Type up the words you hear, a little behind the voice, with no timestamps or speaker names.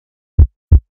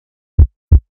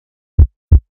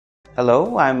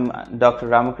Hello, I'm Dr.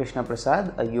 Ramakrishna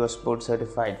Prasad, a US board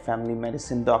certified family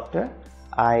medicine doctor.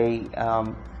 I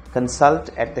consult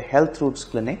at the Health Roots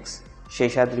Clinics,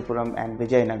 Sheshadripuram and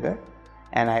Vijayanagar,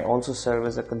 and I also serve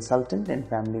as a consultant in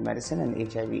family medicine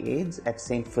and HIV/AIDS at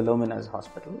St. Philomena's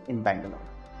Hospital in Bangalore.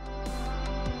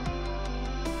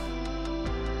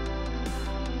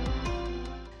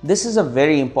 This is a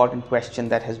very important question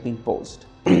that has been posed.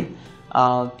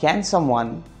 Can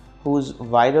someone whose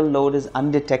viral load is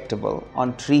undetectable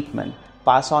on treatment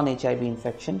pass on HIV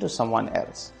infection to someone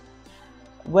else?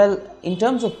 Well, in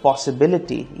terms of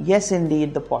possibility, yes,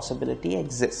 indeed, the possibility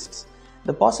exists.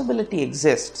 The possibility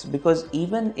exists because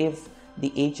even if the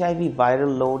HIV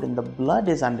viral load in the blood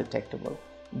is undetectable,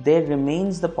 there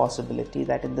remains the possibility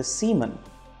that in the semen,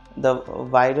 the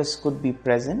virus could be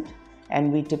present,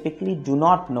 and we typically do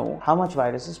not know how much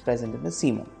virus is present in the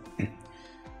semen.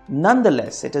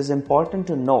 Nonetheless, it is important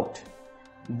to note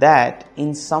that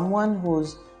in someone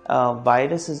whose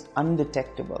virus is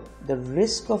undetectable, the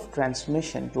risk of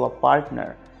transmission to a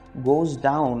partner goes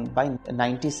down by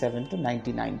 97 to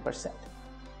 99%.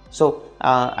 So,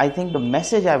 I think the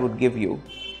message I would give you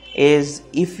is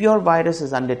if your virus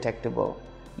is undetectable,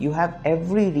 you have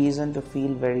every reason to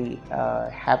feel very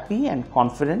happy and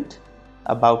confident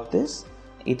about this.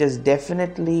 It is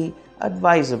definitely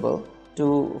advisable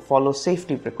to follow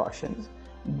safety precautions,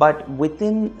 but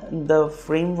within the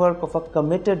framework of a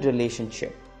committed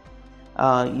relationship,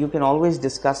 you can always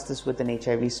discuss this with an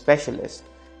HIV specialist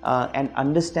and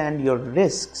understand your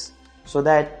risks so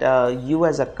that you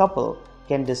as a couple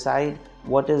can decide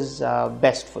what is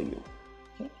best for you.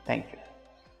 Okay? Thank you.